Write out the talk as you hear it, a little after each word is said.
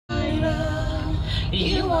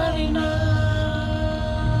You are enough.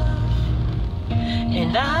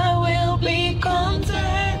 And I will be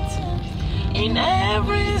content in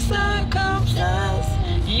every circumstance.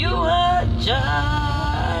 You are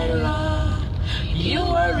Jireh. You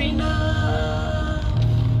are enough.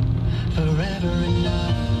 Forever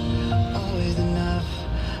enough, always enough,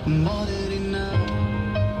 more than enough.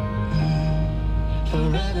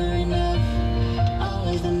 Forever enough,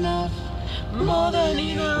 always enough, More than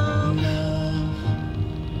enough.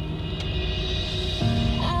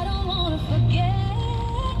 I don't wanna forget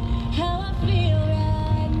how I feel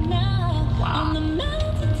right now. On the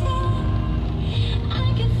mountaintop,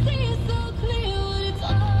 I can see it so clear what it's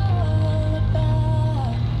all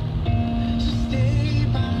about. So stay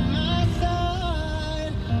by my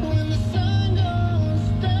side when the sun goes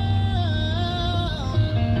down.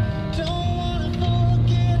 Don't wanna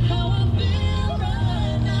forget how I feel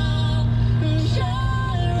right now.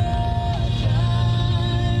 Jireh,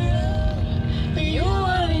 Jireh, You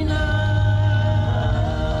are enough.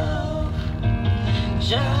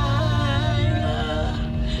 Jireh,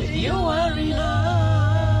 you are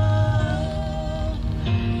enough.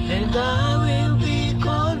 And I will be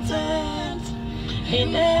content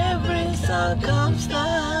in every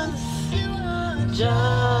circumstance.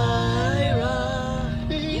 Jireh,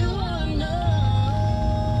 you are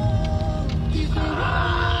enough. You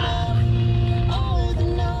are always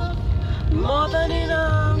enough, more than enough.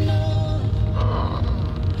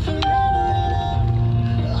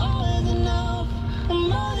 always enough,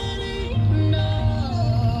 more than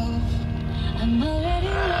enough. I'm already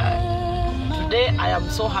loved. Today I am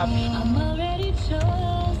so happy. I'm already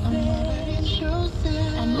chosen.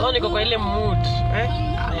 Leo niko kwa ile mood,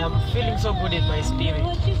 I am feeling so good in my spirit.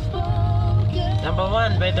 What you spoken. Number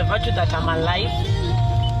one, by the virtue that I'm alive.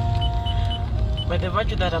 By the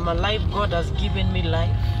virtue that I'm alive, God has given me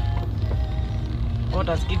life. God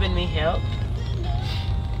has given me health.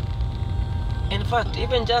 In fact,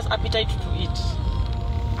 even just appetite to eat.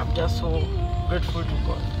 I'm just so grateful to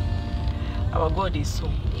God. Our God is so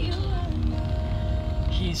good.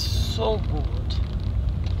 He is so good.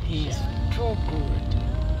 He is too good.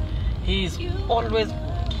 He is always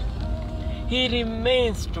good. He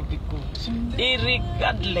remains to be good.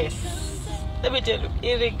 Irregardless. Let me tell you,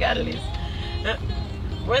 irregardless.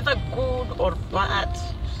 Whether good or bad,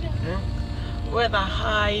 whether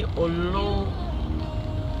high or low,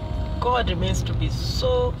 God remains to be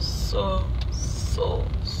so Jireh,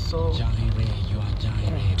 you are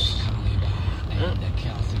Jireh, Kaliba, and the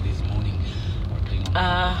Kelsey this morning.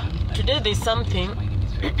 today there's something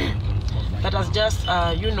that has just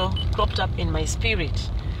cropped up in my spirit,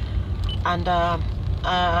 and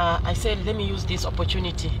I said let me use this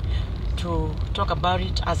opportunity to talk about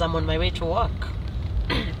it as I'm on my way to work.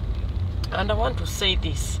 And I want to say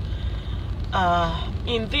this,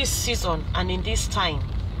 in this season and in this time,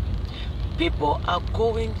 people are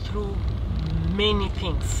going through many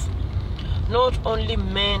things, not only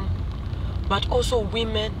men but also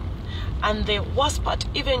women, and the worst part,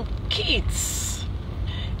 even kids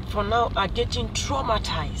for now are getting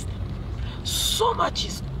traumatized. So much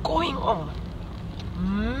is going on,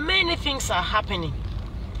 many things are happening,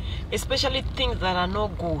 especially things that are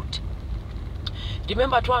not good.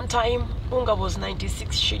 Remember at one time unga was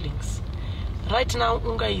 96 shillings. Right now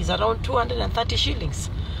unga is around 230 shillings.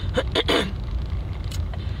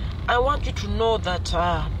 I want you to know that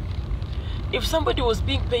if somebody was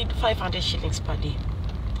being paid 500 shillings per day,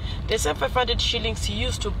 the same 500 shillings he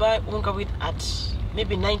used to buy unga with at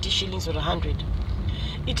maybe 90 shillings or 100.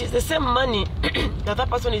 It is the same money that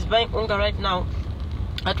person is buying unga right now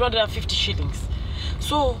at 250 shillings.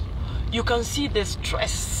 So you can see the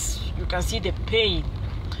stress, you can see the pain,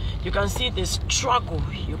 you can see the struggle,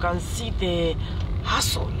 you can see the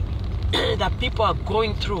hustle that people are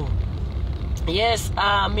going through. Yes,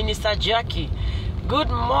 Minister Jackie, good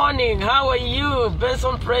morning. How are you?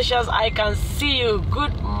 Benson Precious, I can see you.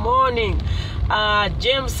 Good morning.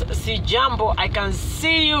 James Sijambo, I can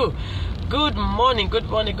see you. Good morning, good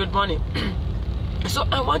morning, good morning. So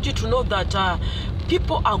I want you to know that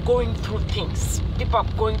people are going through things. People are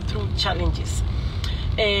going through challenges.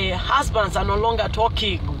 Husbands are no longer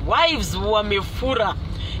talking. Wives wamefura.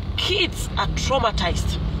 Kids are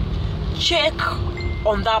traumatized. Check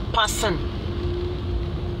on that person.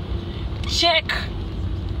 Check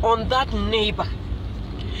on that neighbor.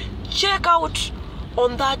 Check out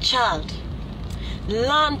on that child.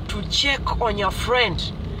 Learn to check on your friend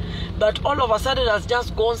that all of a sudden has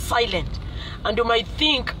just gone silent, and you might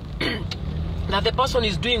think that the person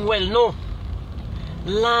is doing well. No.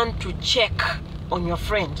 Learn to check on your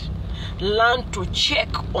friend. Learn to check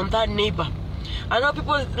on that neighbor. I know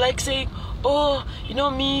people like saying, oh, you know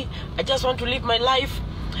me, I just want to live my life.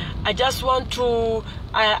 I just want to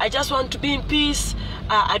be in peace.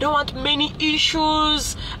 I don't want many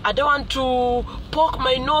issues. I don't want to poke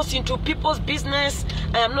my nose into people's business.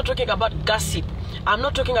 I am not talking about gossip. I'm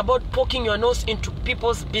not talking about poking your nose into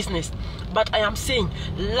people's business. But I am saying,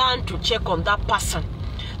 learn to check on that person.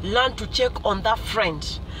 Learn to check on that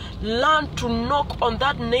friend. Learn to knock on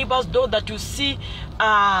that neighbor's door that you see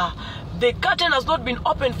the curtain has not been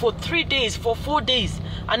opened for 3 days, for 4 days.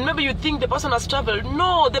 And maybe you think the person has traveled.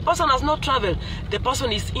 No, the person has not traveled. The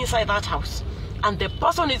person is inside that house. And the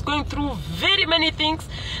person is going through very many things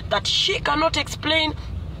that she cannot explain,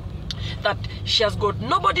 that she has got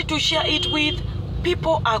nobody to share it with.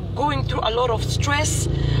 People are going through a lot of stress,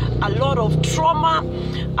 a lot of trauma,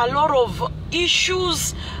 a lot of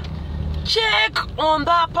issues. Check on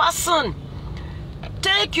that person.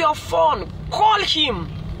 Take your phone, call him.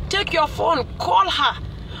 Take your phone, call her.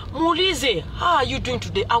 Muulize, how are you doing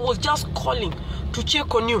today? I was just calling to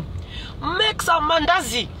check on you. Make some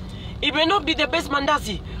mandazi. It may not be the best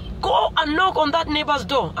mandazi. Go and knock on that neighbor's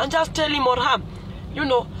door and just tell him or her, you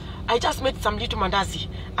know, I just made some little mandazi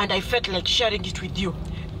and I felt like sharing it with you.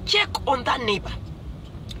 Check on that neighbor.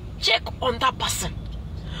 Check on that person.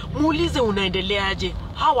 Muulize unaendeleaje?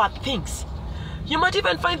 How are things? You might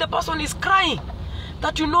even find the person is crying.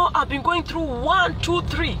 That, you know, I've been going through 1, 2,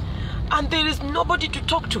 3. And there is nobody to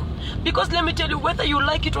talk to. Because let me tell you, whether you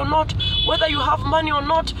like it or not, whether you have money or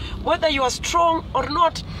not, whether you are strong or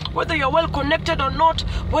not, whether you are well connected or not,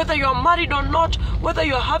 whether you are married or not, whether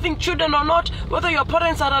you are having children or not, whether your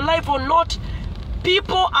parents are alive or not,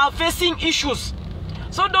 people are facing issues.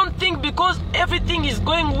 So don't think because everything is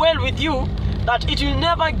going well with you that it will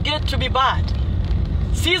never get to be bad.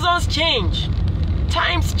 Seasons change.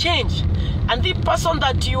 Times change. And the person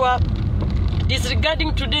that you are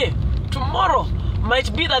disregarding today, tomorrow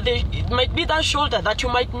might be that shoulder that you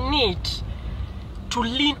might need to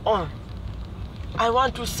lean on. I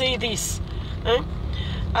want to say this.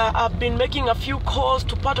 I've been making a few calls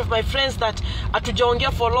to part of my friends that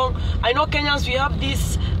hatujaongea for long. I know Kenyans, we have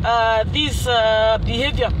this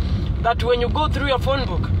behavior that when you go through your phone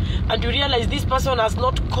book and you realize this person has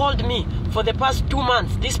not called me for the past 2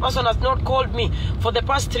 months, this person has not called me for the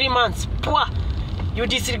past 3 months, you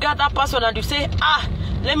disregard that person and you say,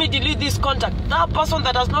 let me delete this contact. That person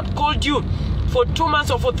that has not called you for 2 months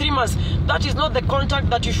or for 3 months, that is not the contact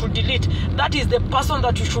that you should delete. That is the person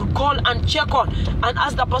that you should call and check on and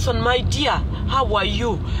ask the person, my dear, how are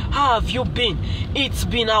you? How have you been? It's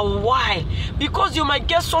been a while. Because you might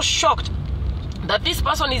get so shocked that this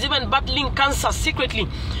person is even battling cancer secretly.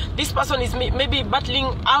 This person is maybe battling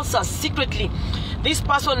ulcers secretly. This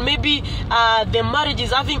person, maybe the marriage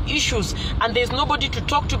is having issues and there's nobody to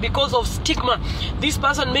talk to because of stigma. This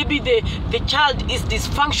person, maybe the child is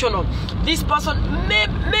dysfunctional. This person,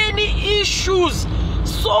 many issues.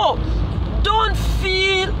 So don't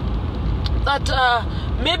feel that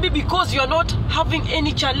maybe because you're not having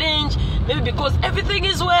any challenge, maybe because everything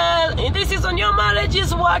is well, in this season your marriage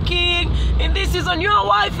is working, in this season your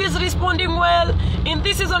wife is responding well, in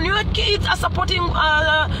this season your kids are supporting,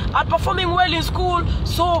 are performing well in school,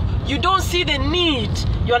 so you don't see the need.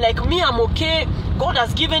 You're like, me, I'm okay, God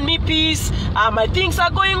has given me peace, my things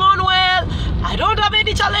are going on well, I don't have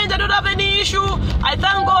any challenge, I don't have any issue, I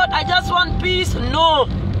thank God, I just want peace. No,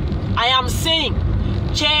 I am saying,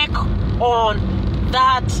 check on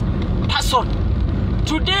that person.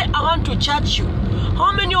 Today I want to charge you.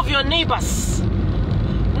 How many of your neighbors,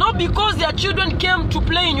 not because their children came to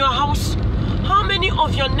play in your house, how many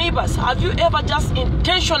of your neighbors have you ever just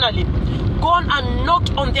intentionally gone and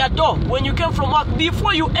knocked on their door when you came from work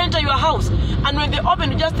before you enter your house, and when they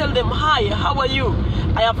open you just tell them, hi, how are you?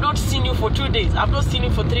 I have not seen you for 2 days, I have not seen you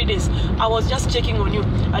for 3 days, I was just checking on you.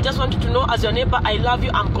 I just wanted to know, as your neighbor, I love you,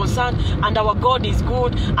 I'm concerned, and our God is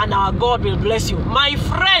good, and our God will bless you. My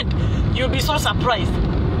friend, you'll be so surprised.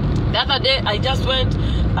 The other day I just went,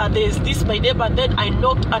 there's this my neighbor, then I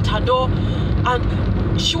knocked at her door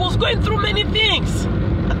and she was going through many things,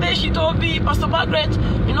 and then she told me, Pastor Margaret,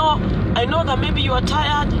 you know, I know that maybe you are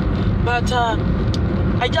tired, but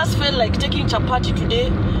I just felt like taking chapati today,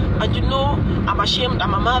 and you know, I'm ashamed,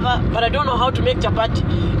 I'm a mother, but I don't know how to make chapati.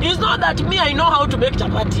 It's not that me, I know how to make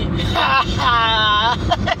chapati.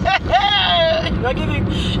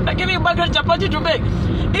 You're giving Margaret chapati to make.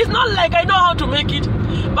 It's not like I know how to make it,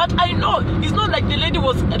 but I know it's not like the lady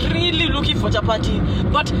was really looking for chapati,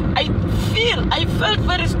 but I felt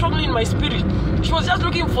very strongly in my spirit. She was just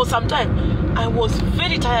looking for some time. I was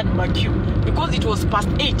very tired in my queue because it was past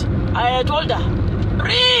 8. I told her,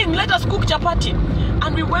 Bring, let us cook chapati.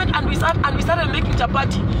 And we went and we started making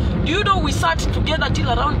chapati. Do you know we sat together till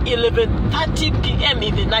around 11:30 p.m.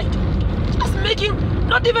 in the night, just making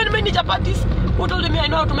not even many chapatis. Who told me I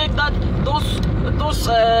know how to make that? Those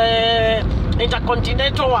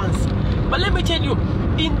intercontinental ones. But let me tell you,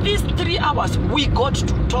 in these 3 hours, we got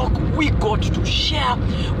to talk, we got to share,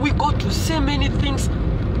 we got to say many things.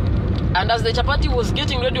 And as the chapati was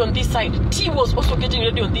getting ready on this side, tea was also getting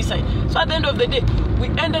ready on this side. So at the end of the day, we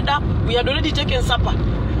ended up, we had already taken supper.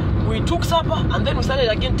 We took supper and then we started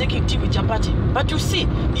again taking tea with chapati. But you see,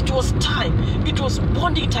 it was time. It was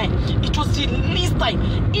bonding time. It was release time.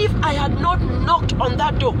 If I had not knocked on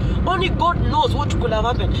that door, only God knows what could have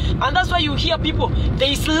happened. And that's why you hear people,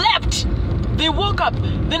 they slept. They woke up.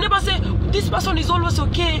 They never say, this person is always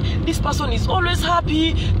okay. This person is always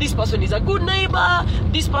happy. This person is a good neighbor.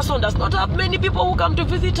 This person does not have many people who come to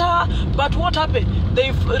visit her. But what happened?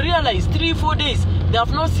 They've realized 3-4 days, they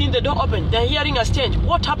have not seen the door open. They're hearing a stench.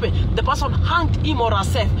 What happened? The person hanged him or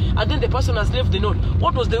herself. And then the person has left the note.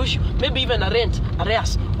 What was the issue? Maybe even a rent,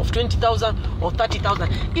 arrears of 20,000 or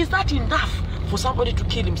 30,000. Is that enough for somebody to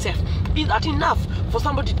kill himself? Is that enough for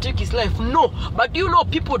somebody to take his life? No. But do you know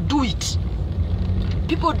people do it?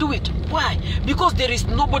 People do it. Why? Because there is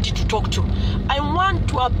nobody to talk to. I want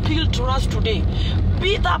to appeal to us today.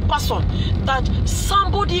 Be that person that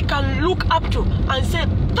somebody can look up to and say,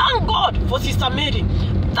 thank God for Sister Mary.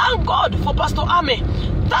 Thank God for Pastor Ame.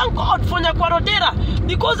 Thank God for Nyakwarodera.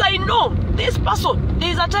 Because I know this person, there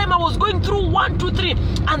is a time I was going through 1, 2, 3,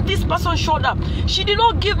 and this person showed up. She did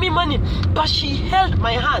not give me money, but she held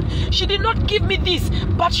my hand. She did not give me this,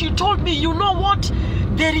 but she told me, you know what?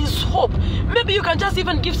 There is hope. Maybe you can just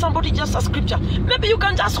even give somebody just a scripture. Maybe you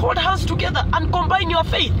can just hold hands together and combine your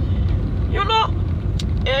faith. You know,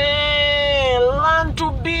 learn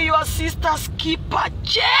to be your sister's keeper.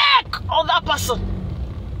 Check on that person.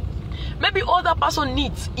 Maybe all that person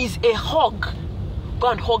needs is a hug. Go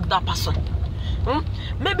and hug that person.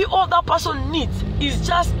 Maybe all that person needs is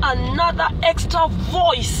just another extra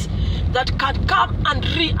voice that can come and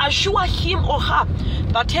reassure him or her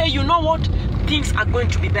that, hey, you know what? Things are going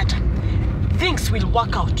to be better. Things will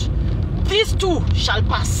work out. These too shall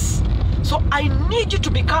pass. So I need you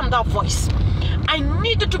to become that voice. I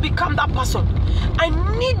need you to become that person. I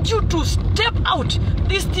need you to step out.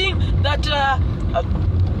 This thing that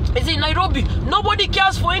is in Nairobi. Nobody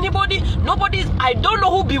cares for anybody. I don't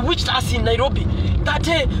know who bewitched us in Nairobi. That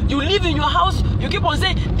you live in your house, you keep on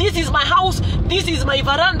saying, this is my house, this is my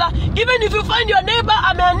veranda. Even if you find your neighbor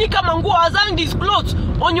ameanika manguo has hanged his clothes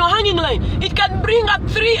on your hanging line, it can bring a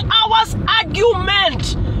 3 hours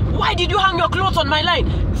argument. Why did you hang your clothes on my line?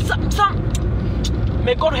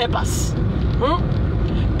 May God help us.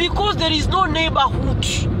 Because there is no neighborhood.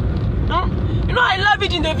 You know, I love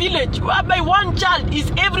it in the village whereby one child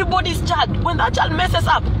is everybody's child. When that child messes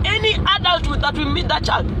up, any adult that will meet that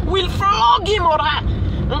child will flog him or her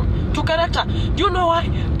to character. Do you know why?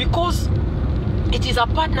 Because it is a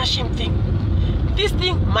partnership thing. This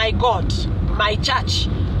thing, my God, my church,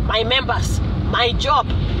 my members, my job,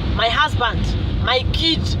 my husband, my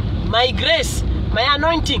kids, my grace, my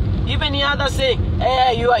anointing. Even the others say,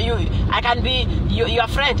 hey, I can be your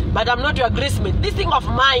friend, but I'm not your grace mate. This thing of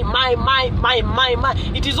my.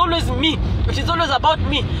 It is always me. It is always about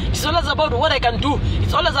me. It's always about what I can do.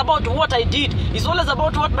 It's always about what I did. It's always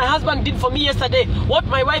about what my husband did for me yesterday, what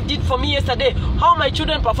my wife did for me yesterday, how my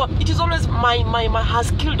children perform. It is always my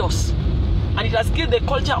has killed us. And it has killed the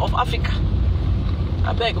culture of Africa.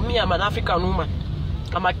 I beg, me, I'm an African woman.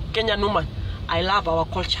 I'm a Kenyan woman. I love our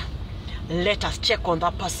culture. Let us check on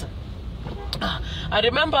that person. I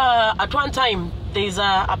remember at one time there's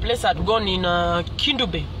a place I'd gone in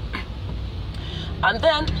Kindube, and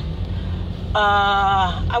then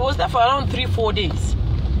I was there for around 3-4 days,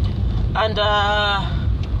 and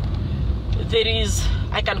there is,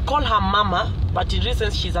 I can call her mama, but in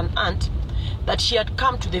reasons she's an aunt, that she had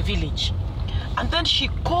come to the village, and then she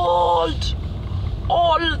called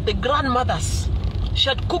all the grandmothers. She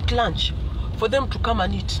had cooked lunch for them to come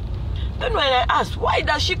and eat. Then when I asked, why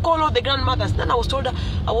does she call all the grandmothers? Then I was told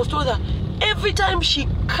her, every time she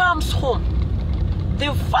comes home,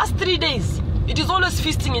 the first 3 days, it is always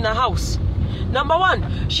feasting in her house. Number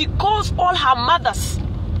one, she calls all her mothers,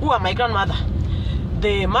 who are my grandmother.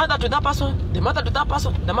 The mother to that person, the mother to that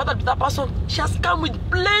person, the mother to that person. She has come with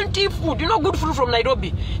plenty of food. You know, good food from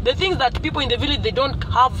Nairobi. The things that people in the village, they don't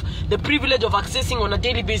have the privilege of accessing on a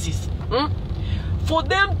daily basis. For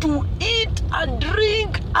them to eat and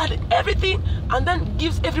drink and everything, and then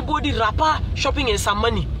gives everybody wrapper, shopping and some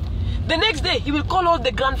money. The next day, he will call all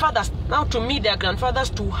the grandfathers. Now to me, their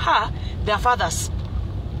grandfathers, to her, their fathers.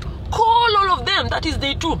 call all of them, that is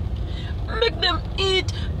day 2. Make them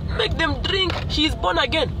eat, make them drink. She is born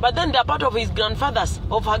again, but then they are part of her grandfathers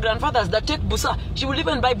that take busa. She will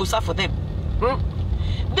even buy busa for them.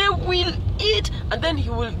 They will eat, and then she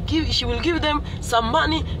will give them some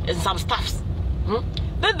money and some stuffs.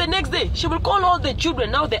 Then the next day, she will call all the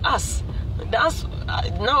children. Now the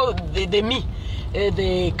me,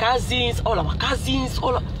 the cousins, all our cousins,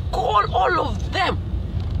 call all of them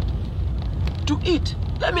to eat.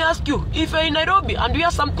 Let me ask you, if you're in Nairobi and you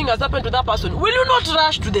hear something has happened to that person, will you not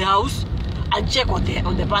rush to the house and check on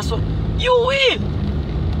the person? You will.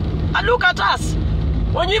 And look at us.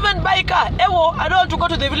 When you even buy a car, Ewo, I don't want to go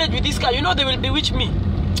to the village with this car. You know they will bewitch me.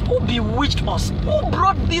 Who bewitched us? Who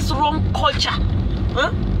brought this wrong culture?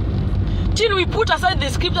 Till we put aside the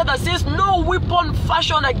scripture that says no weapon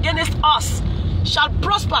fashioned against us shall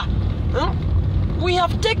prosper. We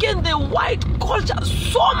have taken the white culture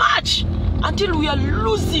so much until we are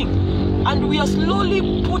losing, and we are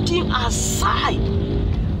slowly putting aside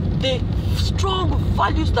the strong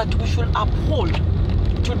values that we should uphold.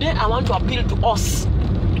 Today I want to appeal to us.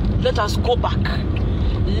 Let us go back.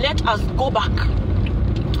 Let us go back.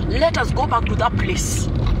 Let us go back to that place.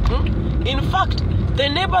 In fact, the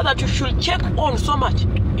neighbor that you should check on so much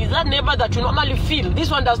is that neighbor that you normally feel, this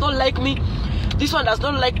one does not like me, this one does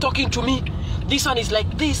not like talking to me, this one is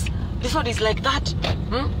like this one is like that.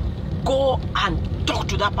 Go and talk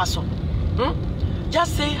to that person.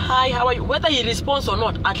 Just say hi, how are you? Whether he responds or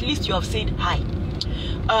not, at least you have said hi.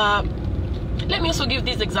 Let me also give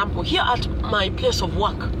this example. Here at my place of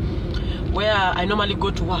work, where I normally go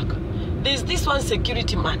to work, there's this one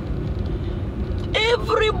security man.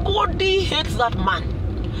 Everybody hates that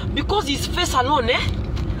man because his face alone,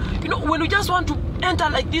 You know, when you just want to enter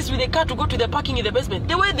like this with a car to go to the parking in the basement,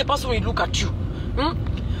 the way the person will look at you,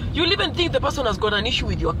 you'll even think the person has got an issue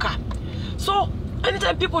with your car. So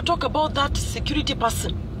anytime people talk about that security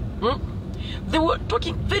person, they were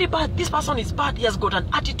talking very bad. This person is bad. He has got an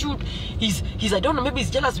attitude. He's I don't know, maybe he's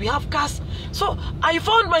jealous. We have cars. So I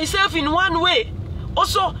found myself in one way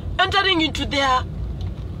also entering into their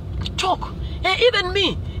talk. And even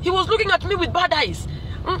me, he was looking at me with bad eyes.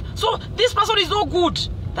 So this person is no good.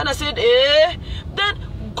 Then I said, Then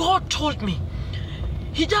God told me.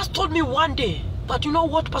 He just told me one day that, you know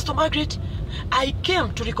what, Pastor Margaret, I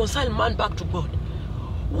came to reconcile man back to God.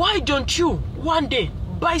 Why don't you one day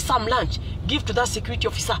buy some lunch, give to that security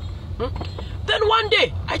officer? Then one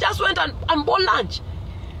day, I just went and bought lunch.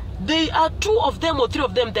 There are 2 of them or 3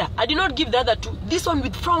 of them there. I did not give the other 2. This one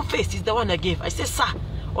with frown face is the one I gave. I said, sir,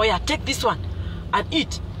 oh yeah, take this one and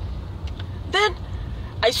eat. Then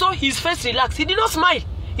I saw his face relax. He did not smile.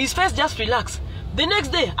 His face just relaxed. The next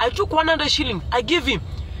day, I took 100 shillings. I gave him.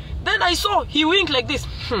 Then I saw he winked like this.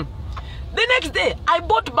 The next day, I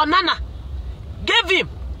bought banana. Gave him.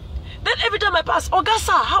 Then every time I pass,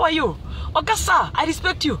 Augusta, how are you? Augusta, I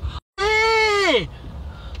respect you. Hey!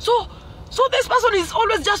 So this person is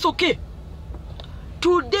always just okay.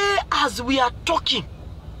 Today, as we are talking,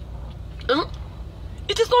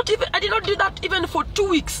 it is not even, I did not do that even for 2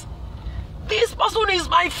 weeks. This person is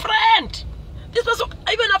my friend. This person,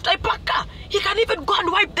 even after I park car, he can even go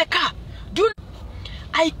and wipe the car. Do you know?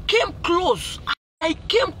 I came close.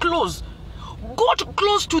 Got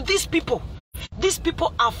close to these people. These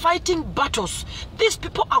people are fighting battles. These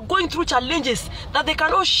people are going through challenges that they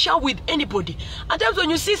cannot share with anybody. And times when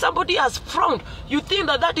you see somebody has frowned, you think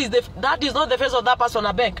that is not the face of that person.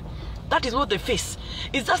 I beg. That is not the face.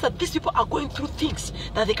 It's just that these people are going through things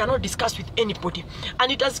that they cannot discuss with anybody.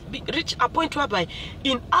 And it has reached a point whereby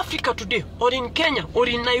in Africa today, or in Kenya, or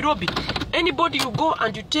in Nairobi, anybody you go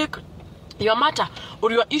and you take your matter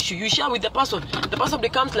or your issue, you share with the person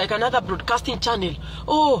becomes like another broadcasting channel.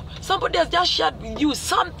 Oh, somebody has just shared with you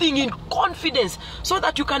something in confidence so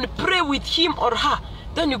that you can pray with him or her.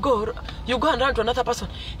 Then you go and run to another person.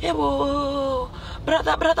 Hey, whoa,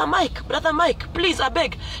 brother Mike, please, I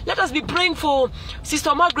beg, let us be praying for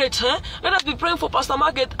Sister Margaret. Let us be praying for Pastor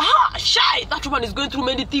Margaret. Shy, that woman is going through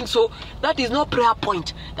many things, so that is not prayer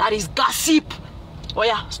point. That is gossip. Oh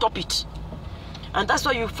yeah, stop it. And that's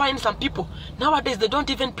why you find some people nowadays, they don't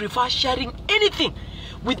even prefer sharing anything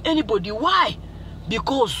with anybody. Why?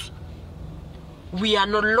 Because we are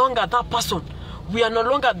no longer that person. We are no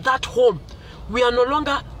longer that home. We are no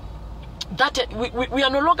longer that we are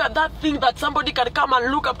no longer that thing that somebody can come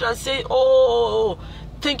and look up to and say, oh,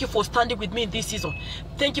 thank you for standing with me in this season.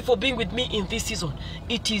 Thank you for being with me in this season.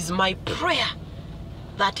 It is my prayer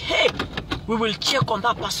that, hey, we will check on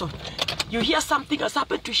that person. You hear something has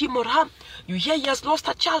happened to him or her. You hear he has lost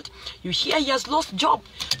a child. You hear he has lost a job.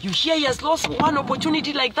 You hear he has lost one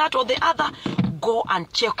opportunity like that or the other. go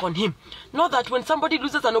and check on him. Not that when somebody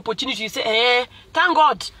loses an opportunity, you say, hey, thank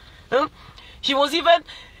God. He was even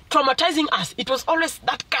traumatizing us. It was always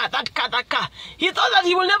that car. He thought that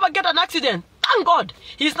he will never get an accident. Thank God.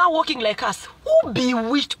 He's now walking like us. Who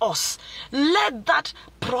bewitched us? Let that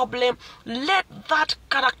problem, let that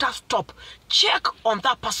character stop. Check on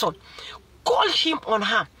that person. Call him on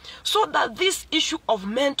her so that this issue of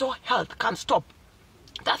mental health can stop.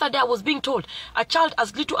 The other day I was being told a child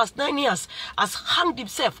as little as 9 years has hanged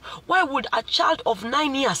himself. Why would a child of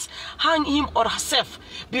 9 years hang him or herself?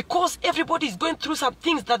 Because everybody is going through some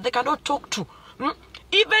things that they cannot talk to.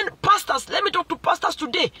 Even pastors, let me talk to pastors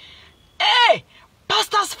today. Hey,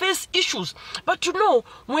 pastors face issues. But you know,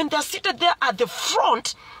 when they're seated there at the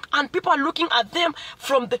front, and people are looking at them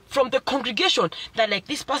from the congregation, they're like,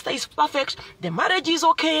 this pastor is perfect, the marriage is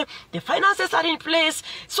okay, the finances are in place.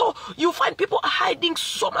 So you find people hiding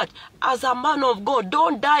so much. As a man of God,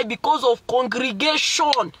 don't die because of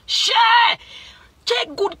congregation. Share.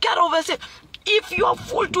 Take good care of yourself. If you are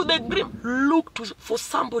full to the brim, look for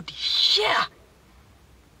somebody. Share.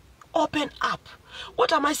 Open up.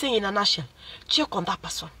 What am I saying in a nutshell? Check on that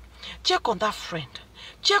person. Check on that friend.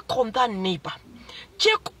 Check on that neighbor.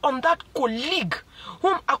 Check on that colleague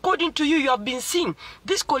whom, according to you, you have been seeing.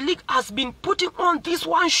 This colleague has been putting on this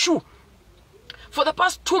one shoe for the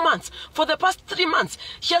past 2 months, for the past 3 months.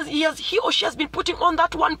 He or she has been putting on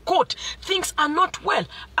that one coat. Things are not well.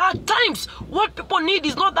 At times, what people need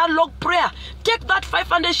is not that long prayer. Take that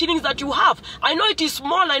 500 shillings that you have. I know it is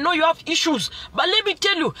small. I know you have issues. But let me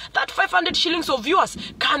tell you, that 500 shillings of yours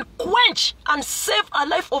can quench and save a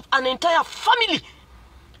life of an entire family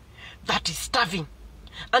that is starving.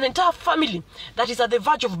 An entire family that is at the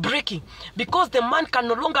verge of breaking because the man can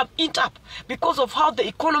no longer eat up because of how the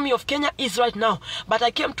economy of Kenya is right now. But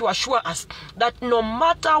I came to assure us that no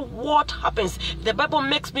matter what happens, the Bible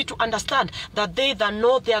makes me to understand that they that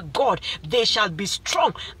know their God, they shall be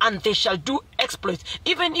strong and they shall do exploits.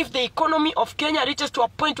 Even if the economy of Kenya reaches to a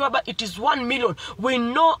point where it is 1 million, we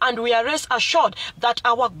know and we are rest assured that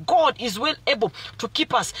our God is well able to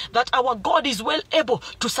keep us, that our God is well able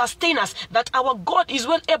to sustain us, that our God is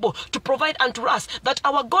well able to provide unto us, that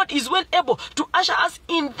our God is well able to usher us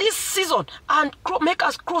in this season and make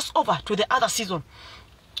us cross over to the other season.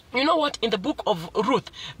 You know what? In the book of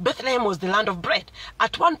Ruth, Bethlehem was the land of bread.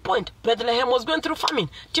 At one point, Bethlehem was going through famine.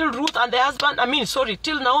 Till Ruth and the husband,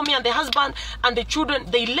 till Naomi and the husband and the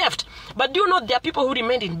children, they left. But do you know there are people who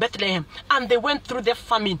remained in Bethlehem and they went through the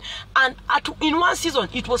famine. And in one season,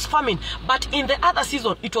 it was famine. But in the other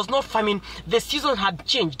season, it was not famine. The season had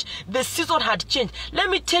changed. The season had changed. Let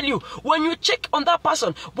me tell you, when you check on that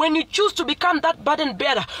person, when you choose to become that burden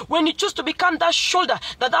bearer, when you choose to become that shoulder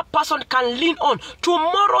that that person can lean on,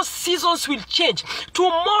 tomorrow seasons will change.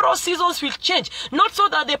 Tomorrow seasons will change. Not so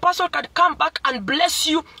that the person can come back and bless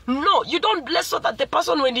you. No, you don't bless so that the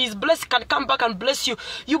person, when he is blessed, can come back and bless you.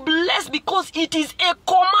 You bless because it is a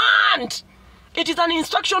command. It is an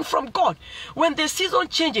instruction from God. When the season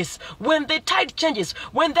changes, when the tide changes,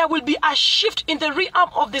 when there will be a shift in the realm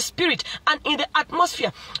of the spirit and in the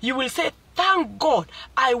atmosphere, you will say, thank God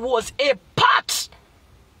I was a part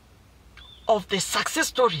of the success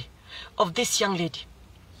story of this young lady.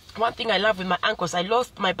 One thing I love with my uncles, I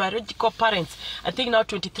lost my biological parents, I think now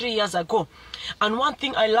 23 years ago. And one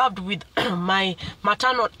thing I loved with my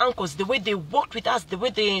maternal uncles, the way they worked with us, the way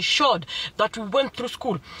they ensured that we went through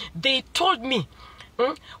school. They told me,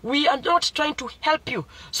 we are not trying to help you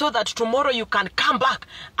so that tomorrow you can come back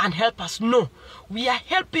and help us. No, we are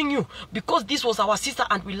helping you because this was our sister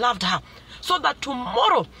and we loved her. So that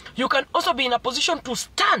tomorrow you can also be in a position to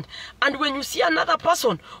stand. And when you see another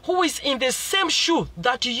person who is in the same shoe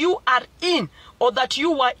that you are in or that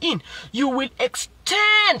you were in, you will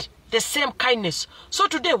extend the same kindness. So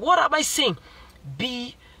today, what am I saying?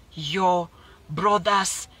 Be your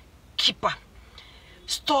brother's keeper.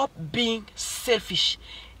 Stop being selfish.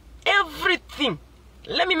 Everything,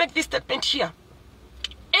 let me make this statement here.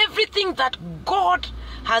 Everything that God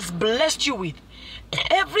has blessed you with,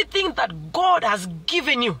 everything that God has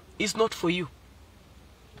given you is not for you.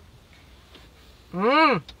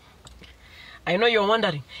 I know you're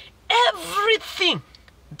wondering. Everything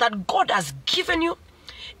that God has given you,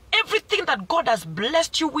 everything that God has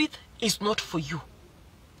blessed you with is not for you.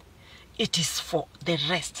 It is for the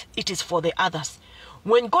rest. It is for the others.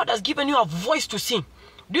 When God has given you a voice to sing,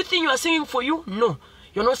 do you think you are singing for you? No,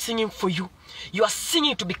 you're not singing for you. You are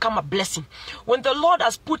singing to become a blessing. When the Lord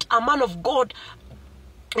has put a man of God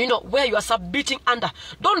you know, where you are submitting under.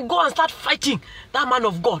 Don't go and start fighting that man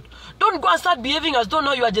of God. Don't go and start behaving as though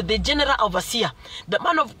now you are the general overseer. The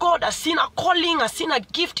man of God has seen a calling, has seen a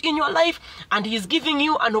gift in your life, and he is giving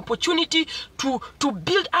you an opportunity to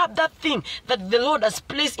build up that thing that the Lord has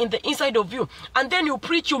placed in the inside of you. And then you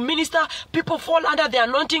preach, you minister, people fall under the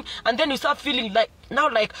anointing, and then you start feeling like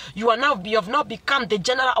you have now become the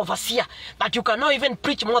general overseer, that you cannot even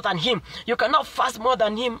preach more than him. You cannot fast more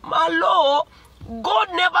than him. Hello. God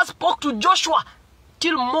never spoke to Joshua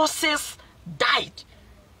till Moses died.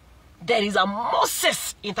 There is a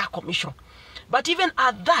Moses in that commission. But even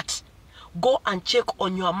at that, go and check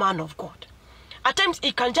on your man of God. At times,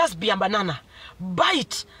 it can just be a banana. Buy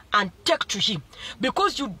it and take to him.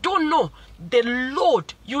 Because you don't know the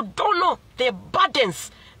load, you don't know the burdens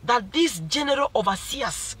that these general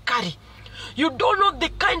overseers carry. You don't know the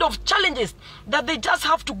kind of challenges that they just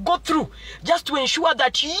have to go through just to ensure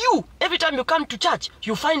that you, every time you come to church,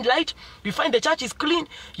 you find light, you find the church is clean,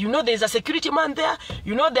 you know there's a security man there,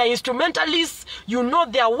 you know there are instrumentalists, you know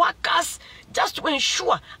there are workers, just to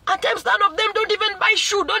ensure. At times, none of them don't even buy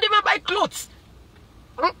shoes, don't even buy clothes.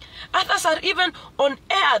 Others are even on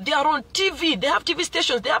air, they are on TV, they have TV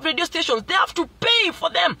stations, they have radio stations, they have to pay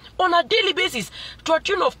for them on a daily basis to a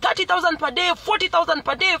tune of 30,000 per day, 40,000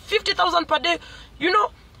 per day, 50,000 per day, you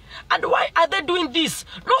know. And why are they doing this?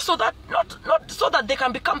 Not so that they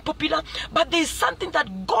can become popular, but there is something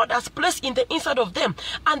that God has placed in the inside of them,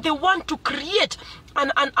 and they want to create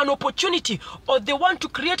an opportunity, or they want to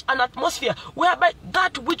create an atmosphere whereby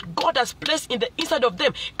that which God has placed in the inside of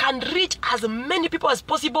them can reach as many people as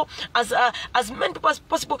possible, as many people as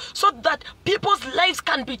possible, so that people's lives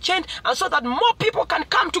can be changed, and so that more people can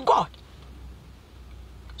come to God.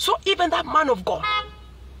 So even that man of God,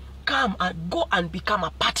 come and go and become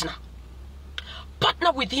a partner.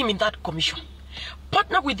 Partner with him in that commission.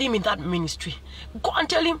 Partner with him in that ministry. Go and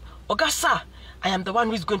tell him, Oga sir, I am the one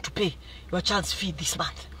who is going to pay your child's fee this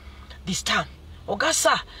month, this term. Oga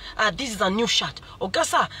sir, this is a new shirt. Oga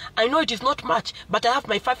sir, I know it is not much, but I have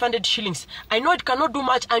my 500 shillings. I know it cannot do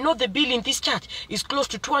much. I know the bill in this church is close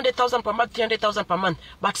to 200,000 per month, 300,000 per month.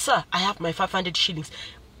 But sir, I have my 500 shillings.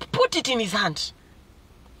 Put it in his hand.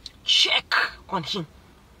 Check on him.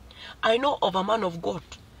 I know of a man of God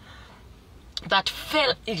that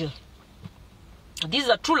fell ill. This is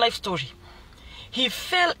a true life story. He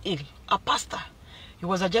fell ill, a pastor. He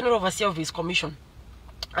was a general overseer of his commission.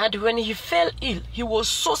 And when he fell ill, he was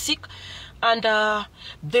so sick, and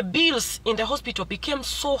the bills in the hospital became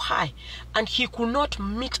so high, and he could not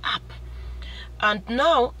meet up. And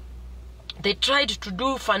now they tried to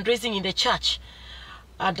do fundraising in the church,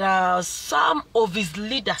 and some of his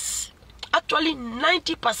leaders, actually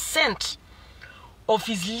 90% of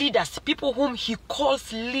his leaders, people whom he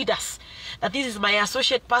calls leaders, that this is my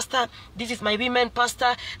associate pastor, this is my women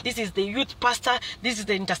pastor, this is the youth pastor, this is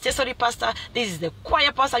the intercessory pastor, this is the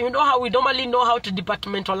choir pastor. You know how we normally know how to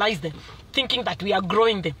departmentalize them, thinking that we are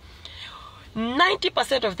growing them.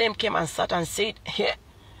 90% of them came and sat and said, here,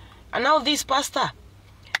 and now this pastor,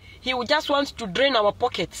 he just wants to drain our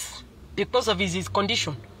pockets because of his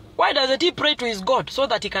condition. Why doesn't he pray to his God so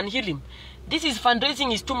that he can heal him? This is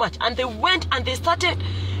fundraising is too much. And they went and they started,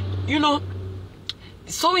 you know,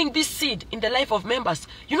 sowing this seed in the life of members.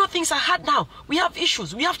 You know, things are hard now. We have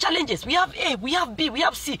issues, we have challenges, we have A, we have B, we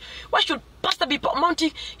have C. Why should pastor be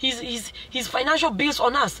mounting his financial bills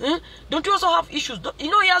on us? Don't you also have issues?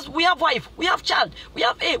 You know, we have wife, we have child, we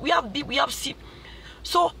have A, we have B, we have C.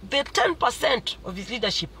 So the 10% of his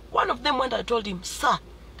leadership, one of them went and told him, sir,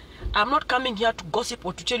 I'm not coming here to gossip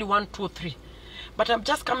or to tell you 1, 2, 3. But I'm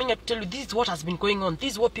just coming here to tell you this is what has been going on.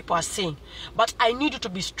 This is what people are saying. But I need you to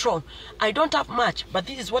be strong. I don't have much, but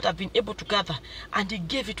this is what I've been able to gather. And he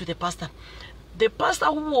gave it to the pastor. The pastor,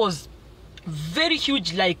 who was very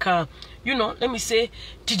huge, like, you know, let me say,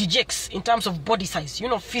 TD Jakes in terms of body size, you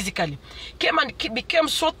know, physically, came and became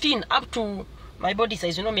so thin up to my body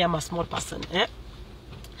size. You know me, I'm a small person.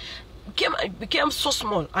 Became so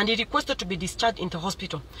small, and he requested to be discharged into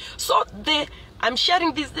hospital. So I'm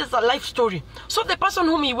sharing this is a life story. So the person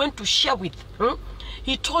whom he went to share with,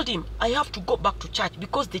 he told him, I have to go back to church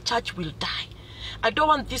because the church will die. I don't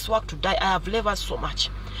want this work to die. I have labored so much,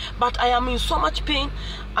 but I am in so much pain,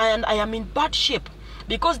 and I am in bad shape,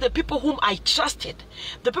 because the people whom I trusted,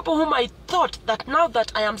 the people whom I thought that now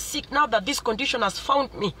that I am sick, now that this condition has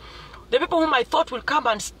found me, the people whom I thought will come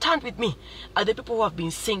and stand with me are the people who have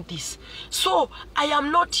been saying this. So I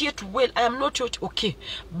am not yet well, I am not yet okay,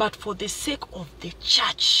 but for the sake of the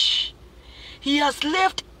church, he has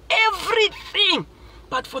left everything.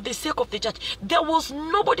 But for the sake of the church, there was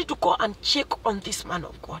nobody to go and check on this man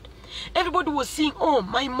of God. Everybody was saying, oh,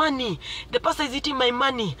 my money. The pastor is eating my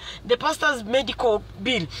money. The pastor's medical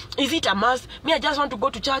bill. Is it a must? Me, I just want to go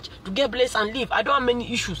to church to get blessed and live. I don't have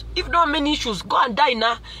many issues. If you don't have many issues, go and die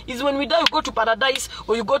now. It's when we die, you go to paradise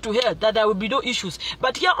or you go to hell that there will be no issues.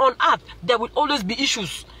 But here on earth, there will always be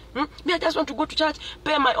issues. Me, I just want to go to church,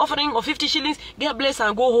 pay my offering of 50 shillings, get blessed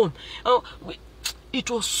and go home. It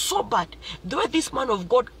was so bad. The way this man of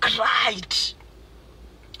God cried.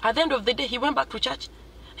 At the end of the day, he went back to church.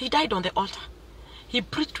 He died on the altar. He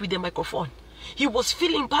preached with the microphone. He was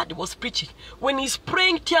feeling bad. He was preaching. When he's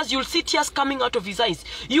praying, tears, you'll see tears coming out of his eyes.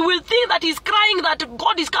 You will think that he's crying, that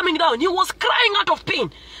God is coming down. He was crying out of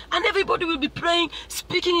pain. And everybody will be praying,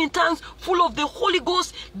 speaking in tongues, full of the Holy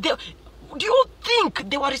Ghost. Do you think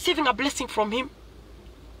they were receiving a blessing from him?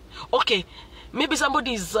 Okay, maybe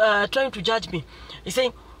somebody is trying to judge me. He's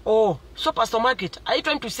saying, oh, so Pastor Margaret, are you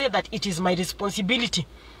trying to say that it is my responsibility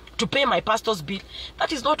to pay my pastor's bill?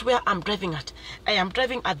 That is not where I'm driving at. I am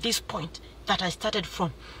driving at this point that I started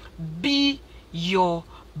from. Be your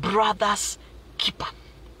brother's keeper.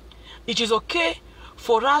 It is okay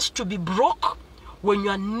for us to be broke when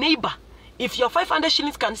your neighbor, if your 500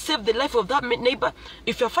 shillings can save the life of that neighbor,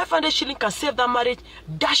 if your 500 shillings can save that marriage,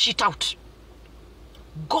 dash it out.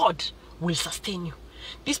 God will sustain you.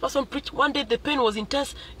 This person preached one day, the pain was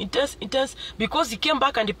intense, because he came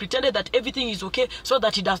back and he pretended that everything is okay so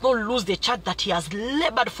that he does not lose the church that he has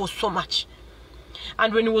labored for so much.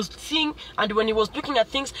 And when he was seeing and when he was looking at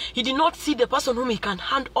things, he did not see the person whom he can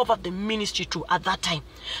hand over the ministry to at that time.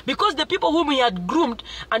 Because the people whom he had groomed,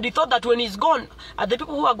 and he thought that when he's gone, are the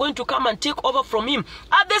people who are going to come and take over from him,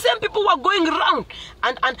 are the same people who are going around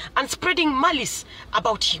and spreading malice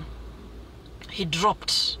about him. He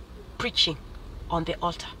dropped preaching on the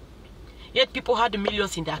altar. Yet people had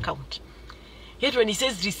millions in their account. Yet when he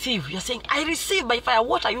says receive, you're saying, I receive by fire.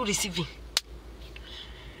 What are you receiving?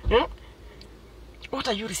 What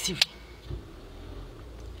are you receiving?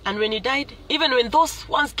 And when he died, even when those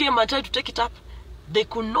ones came and tried to take it up, they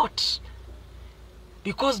could not.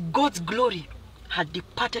 Because God's glory had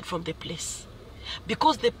departed from the place.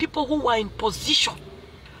 Because the people who were in position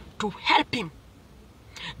to help him,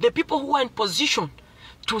 the people who were in position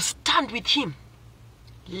to stand with him,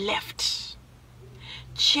 left.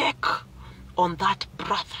 Check on that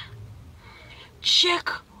brother. Check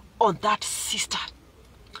on that sister.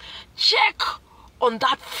 Check on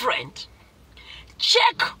that friend.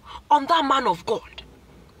 Check on that man of God.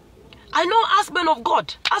 I know as men of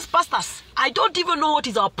God, as pastors, I don't even know what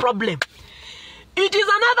is our problem. It is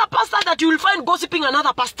another pastor that you will find gossiping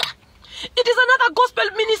another pastor. It is another gospel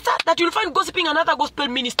minister that you will find gossiping another gospel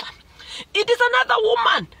minister. It is another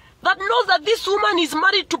woman that knows that this woman is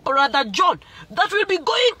married to Brother John that will be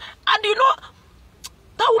going, and you know,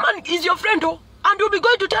 that woman is your friend, and you'll be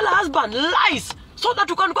going to tell her husband lies so that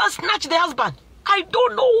you can go and snatch the husband. I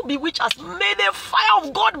don't know who bewitched us. May the fire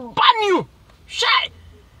of God burn you. Share.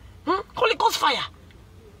 Holy Ghost fire.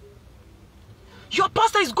 Your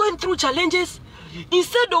pastor is going through challenges.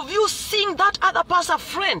 Instead of you seeing that other pastor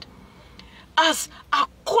friend as a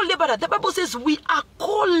co-laborer, the Bible says we are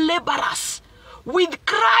co-laborers with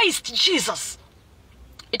Christ Jesus.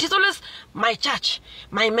 It is always my church,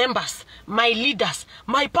 my members, my leaders,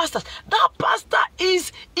 my pastors. That pastor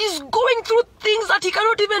is going through things that he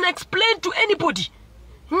cannot even explain to anybody.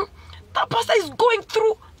 That pastor is going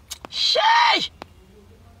through shay.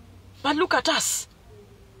 But look at us.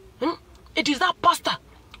 It is that pastor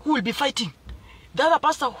who will be fighting. The other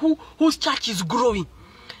pastor whose church is growing.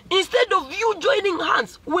 Instead of you joining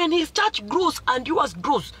hands when his church grows and yours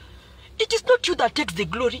grows, it is not you that takes the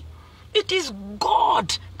glory. It is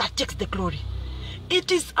God that takes the glory.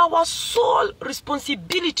 It is our sole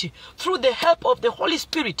responsibility through the help of the Holy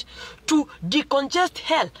Spirit to decongest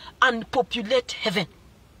hell and populate heaven.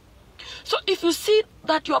 So if you see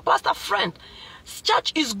that your pastor friend's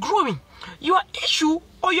church is growing, your issue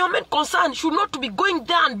or your main concern should not to be going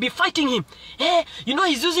there and be fighting him. Hey, you know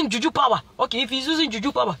he's using juju power. Okay, if he's using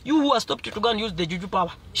juju power, you who have stopped you to go and use the juju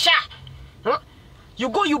power.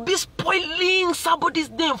 You be spoiling somebody's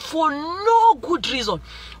name for no good reason,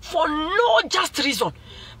 for no just reason,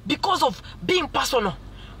 because of being personal.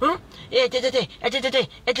 May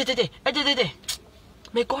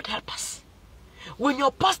God help us. When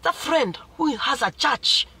your pastor friend who has a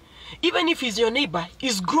church, even if he's your neighbor,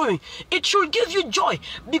 is growing, it should give you joy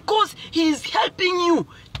because he is helping you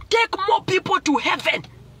take more people to heaven.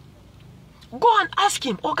 Go and ask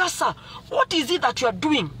him, Augusta, what is it that you are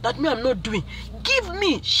doing that me I'm not doing? Give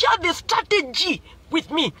me, share the strategy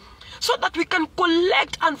with me so that we can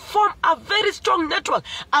collect and form a very strong network,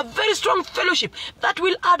 a very strong fellowship that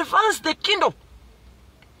will advance the kingdom.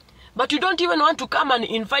 But you don't even want to come and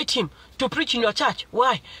invite him to preach in your church.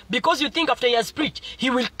 Why? Because you think after he has preached, he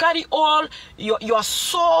will carry all your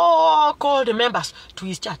so-called members to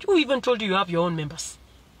his church. Who even told you have your own members?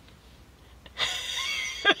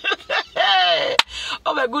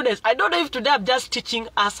 Oh my goodness. I don't know if today I'm just teaching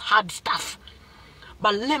us hard stuff.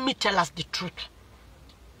 But let me tell us the truth.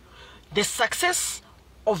 The success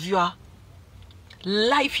of your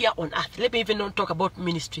life here on earth. Let me even not talk about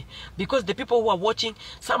ministry, because the people who are watching,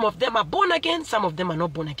 some of them are born again, some of them are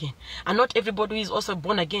not born again, and not everybody who is also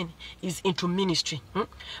born again is into ministry.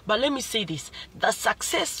 But let me say this: the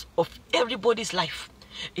success of everybody's life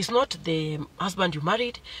is not the husband you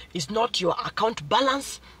married, is not your account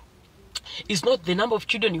balance, is not the number of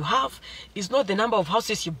children you have, is not the number of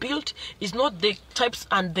houses you built, is not the types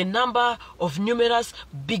and the number of numerous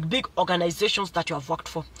big organizations that you have worked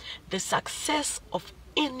for. The success of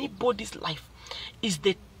anybody's life is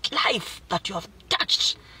the life that you have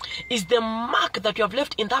touched, is the mark that you have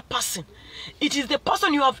left in that person. It is the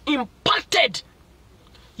person you have impacted,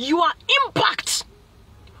 your impact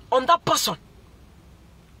on that person.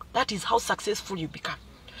 That is how successful you become.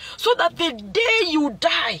 So that the day you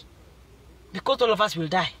die, because all of us will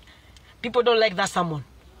die. People don't like that sermon.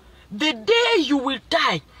 The day you will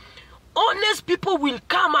die, honest people will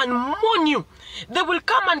come and mourn you. They will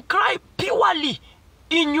come and cry purely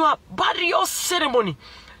in your burial ceremony,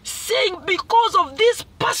 saying, because of this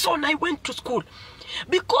person I went to school.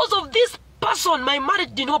 Because of this person my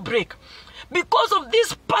marriage did not break. Because of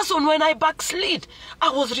this person, when I backslid, I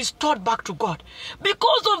was restored back to God.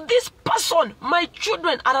 Because of this person, my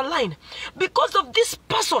children are aligned. Because of this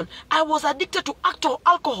person, I was addicted to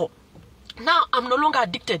alcohol. Now I'm no longer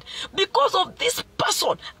addicted. Because of this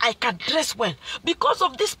person, I can dress well. Because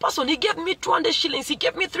of this person, he gave me 200 shillings. He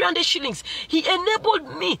gave me 300 shillings. He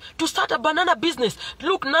enabled me to start a banana business.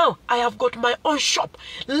 Look, now I have got my own shop.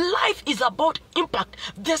 Life is about impact.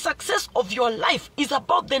 The success of your life is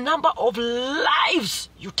about the number of lives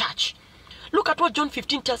you touch. Look at what John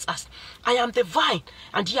 15 tells us. I am the vine,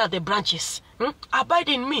 and ye are the branches. Abide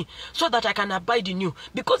in me, so that I can abide in you.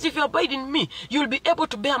 Because if you abide in me, you will be able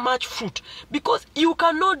to bear much fruit. Because you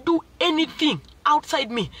cannot do anything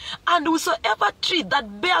outside me. And whosoever tree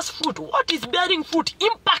that bears fruit, what is bearing fruit?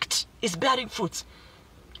 Impact is bearing fruits.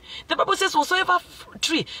 The Bible says, whatsoever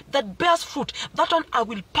tree that bears fruit, that one I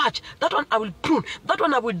will patch, that one I will prune, that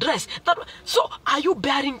one I will dress. So, are you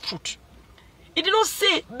bearing fruit? It did not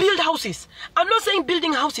say build houses. I'm not saying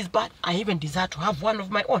building houses, but I even desire to have one of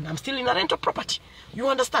my own. I'm still in a rental property. You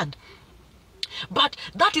understand? But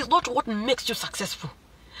that is not what makes you successful.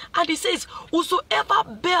 And he says, whosoever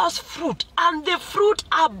bears fruit, and the fruit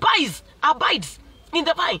abides in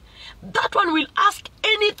the vine, that one will ask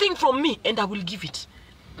anything from me, and I will give it.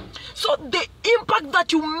 So the impact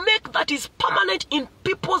that you make that is permanent in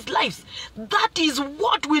people's lives, that is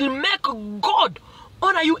what will make God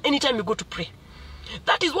honor you anytime you go to pray.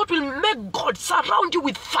 That is what will make God surround you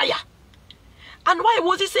with fire. And why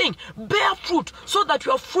was he saying, bear fruit so that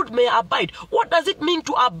your fruit may abide? What does it mean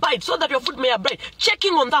to abide so that your fruit may abide?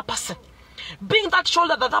 Checking on that person. Being that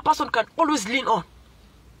shoulder that that person can always lean on.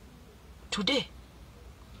 Today,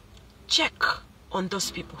 check on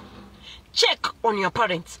those people. Check on your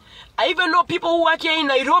parents. I even know people who work here in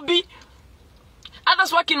Nairobi.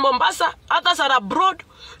 Others work in Mombasa. Others are abroad.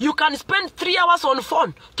 You can spend 3 hours on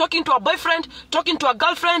phone talking to a boyfriend, talking to a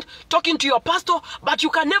girlfriend, talking to your pastor, but you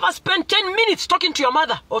can never spend 10 minutes talking to your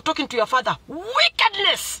mother or talking to your father.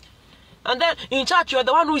 Wickedness! And then in church, you are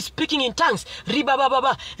the one who is speaking in tongues. Riba ba ba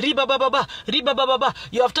ba, riba ba ba ba, riba ba ba ba.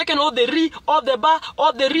 You have taken all the ri, all the ba,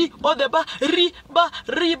 all the ri, all the ba, riba,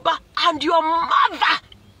 riba, and your mother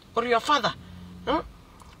or your father.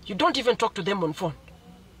 You don't even talk to them on phone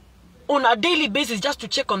on a daily basis just to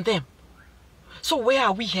check on them. So where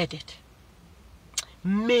are we headed?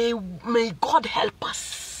 May God help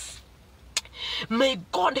us. May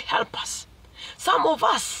God help us. Some of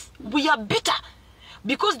us, we are bitter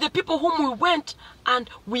because the people whom we went and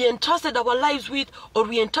we entrusted our lives with, or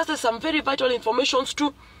we entrusted some very vital information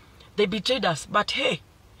to, they betrayed us. But hey,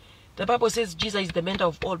 the Bible says Jesus is the mender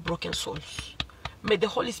of all broken souls. May the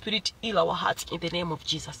Holy Spirit heal our hearts in the name of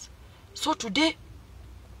Jesus. So today,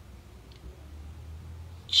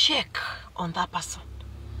 check on that person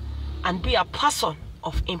and be a person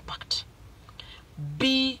of impact.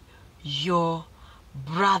 Be your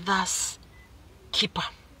brother's keeper.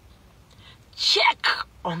 Check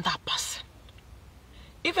on that person.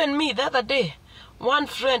 Even me, the other day, one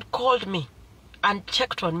friend called me and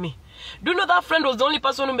checked on me. Do you know that friend was the only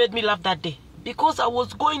person who made me laugh that day? Because I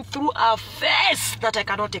was going through a phase that I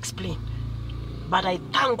cannot explain. But I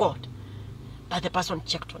thank God that the person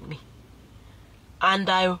checked on me. And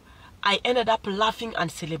I I ended up laughing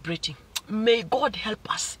and celebrating. May God help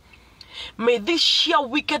us. May this sheer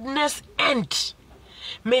wickedness end.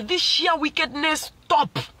 May this sheer wickedness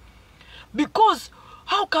stop. Because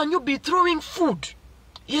how can you be throwing food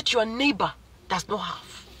yet your neighbor does not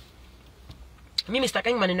have? Mimi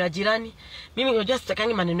sitakangi maneno ya jirani. Mimi unajua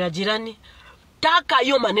sitakangi maneno ya jirani. Taka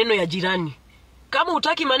hiyo maneno ya jirani. Kama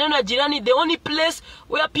utaki maneno ya jirani, the only place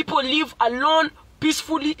where people live alone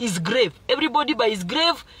peacefully is grave. Everybody by his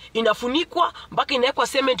grave inafunikwa mpaka inawekwa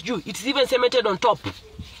cement juu. It's even cemented on top.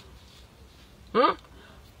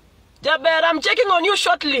 Jaber, I'm checking on you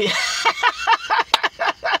shortly.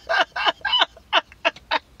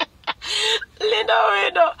 Linda,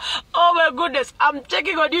 oh my goodness, I'm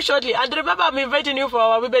checking on you shortly. And remember, I'm inviting you for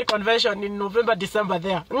our women convention in November, December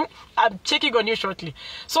there. I'm checking on you shortly.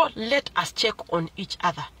 So let us check on each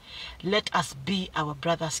other. Let us be our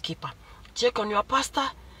brother's keeper. Check on your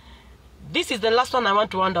pastor. This is the last one I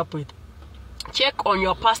want to end up with. Check on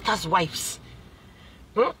your pastor's wives.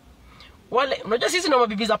 Wale, unajua sisi na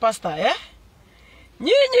mabibi za pastor, eh?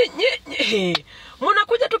 Nye.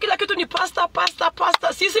 Mnakuja tu kila kitu ni pastor.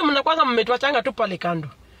 Sisi mnakwanga mmetuachanga tu pale kando.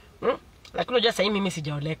 Lakini unajua sasa mimi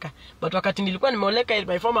sijaoleka. But wakati nilikuwa nimeoleka in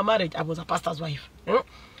my former marriage, I was a pastor's wife.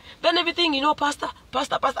 Then everything, you know, pastor.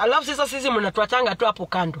 I love sisi mnatuachanga tu hapo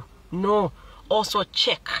kando. No. Also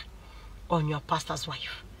check on your pastor's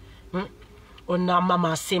wife. On our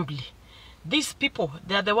mama assembly. These people,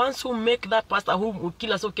 they are the ones who make that pastor who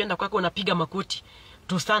kila so kienda kwako unapiga makoti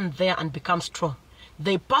to stand there and become strong.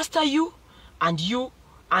 They pastor you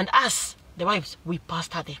and us, the wives, we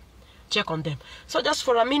pastor them. Check on them. So just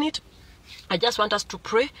for a minute, I just want us to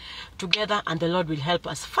pray together and the Lord will help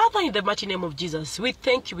us. Father, in the mighty name of Jesus, we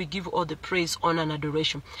thank you. We give all the praise, honor, and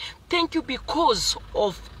adoration. Thank you because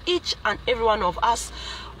of each and every one of us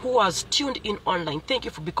who has tuned in online. Thank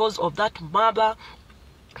you because of that mother.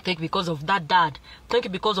 Thank you because of that dad. Thank you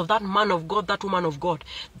because of that man of God, that woman of God,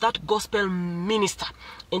 that gospel minister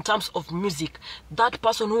in terms of music, that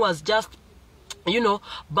person who has just,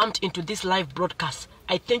 bumped into this live broadcast.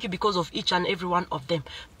 I thank you because of each and every one of them.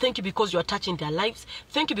 Thank you because you are touching their lives.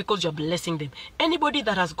 Thank you because you are blessing them. Anybody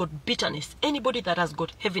that has got bitterness, anybody that has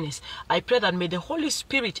got heaviness, I pray that may the Holy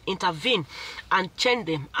Spirit intervene and change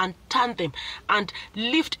them and turn them and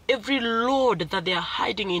lift every load that they are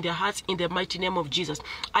hiding in their hearts in the mighty name of Jesus.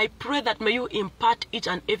 I pray that may you impart each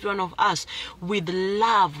and every one of us with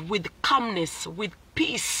love, with calmness, with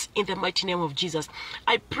peace in the mighty name of Jesus.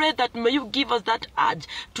 I pray that may you give us that urge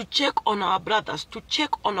to check on our brothers, to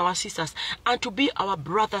check on our sisters, and to be our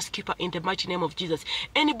brother's keeper in the mighty name of Jesus.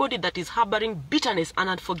 Anybody that is harboring bitterness and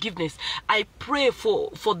unforgiveness, I pray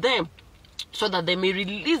for them so that they may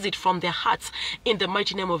release it from their hearts in the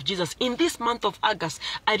mighty name of Jesus. In this month of August,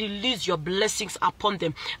 I release your blessings upon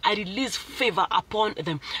them. I release favor upon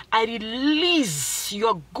them. I release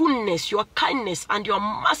your goodness, your kindness, and your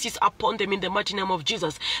mercies upon them in the mighty name of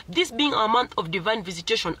Jesus. This being a month of divine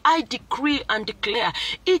visitation, I decree and declare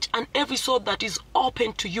each and every soul that is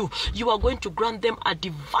open to you, you are going to grant them a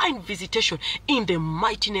divine visitation in the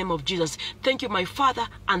mighty name of Jesus. Thank you, my Father,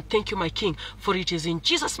 and thank you, my King, for it is in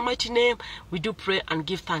Jesus' mighty name we do pray and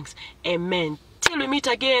give thanks. Amen. Till we meet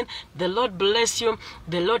again, the Lord bless you,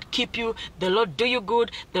 the Lord keep you, the Lord do you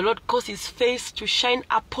good, the Lord cause his face to shine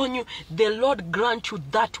upon you, the Lord grant you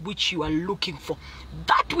that which you are looking for.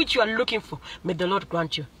 That which you are looking for, may the Lord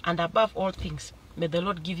grant you. And above all things, may the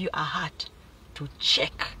Lord give you a heart to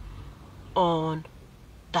check on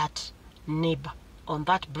that neighbor, on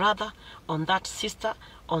that brother, on that sister,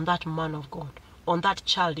 on that man of God, on that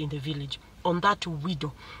child in the village, on that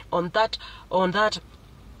widow, on that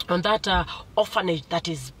orphanage that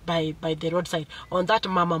is by the roadside, on that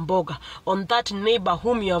mama mboga, on that neighbor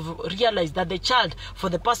whom you have realized that the child for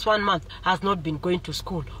the past 1 month has not been going to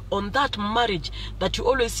school, on that marriage that you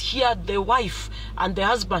always hear the wife and the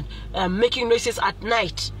husband making noises at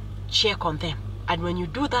night. Check on them, and when you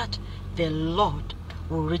do that, the Lord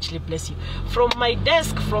will richly bless you. From my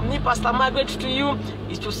desk, from me, Pastor Margaret, to you,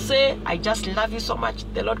 is to say, I just love you so much.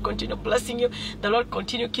 The Lord continue blessing you. The Lord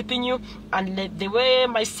continue keeping you. And let the way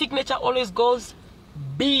my signature always goes,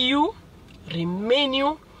 be you, remain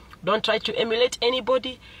you. Don't try to emulate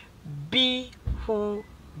anybody. Be who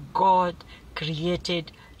God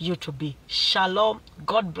created you to be. Shalom.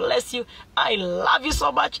 God bless you. I love you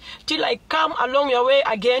so much. Till I come along your way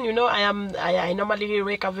again, I normally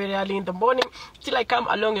wake up very early in the morning. Till I come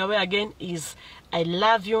along your way again is I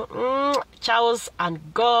love you. Charles, and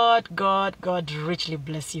God richly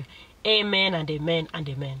bless you. Amen and amen and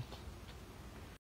amen.